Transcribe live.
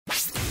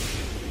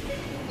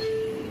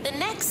The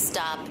next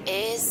stop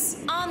is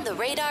On the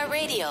Radar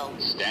Radio.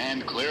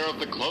 Stand clear of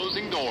the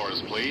closing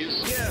doors, please.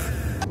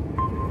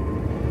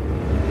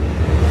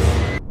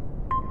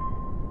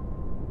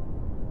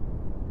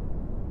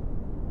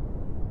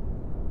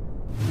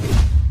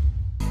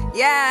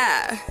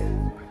 Yeah.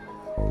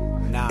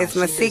 It's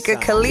Masika,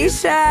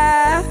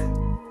 Kalysha.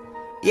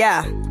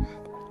 Yeah.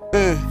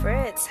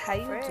 Fritz, how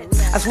you doing?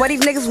 I swear these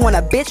niggas want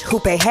a bitch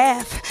who pay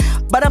half.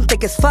 But I'm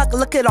thick as fuck,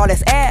 look at all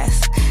this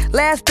ass.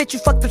 Last bitch you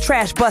fucked the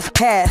trash, bust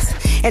pass.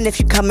 And if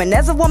you coming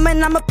as a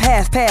woman, I'ma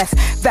pass.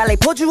 Valet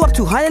pulled you up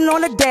 200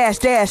 on the dash.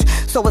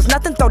 So it's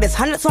nothing, throw this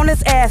hundreds on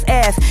this ass.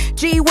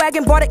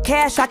 G-Wagon bought it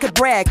cash, I could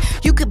brag.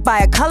 You could buy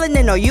a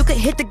Cullinan or you could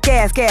hit the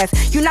gas.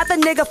 You not the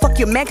nigga, fuck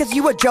your man cause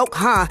you a joke,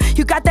 huh?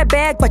 You got that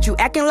bag but you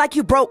acting like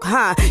you broke,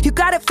 huh? You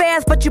got it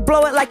fast but you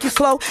blow it like you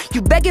slow.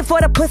 You begging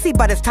for the pussy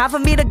but it's time for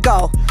me to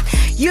go.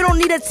 You don't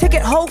need a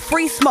ticket, whole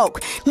free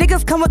smoke.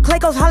 Niggas come with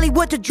Clayco's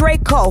Hollywood to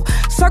Draco.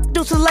 Cirque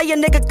du Soleil, a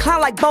nigga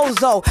clown like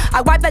Bozo.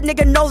 I wipe that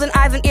nigga nose and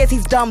eyes and ears,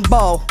 he's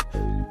Dumbo.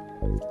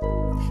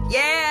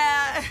 Yeah.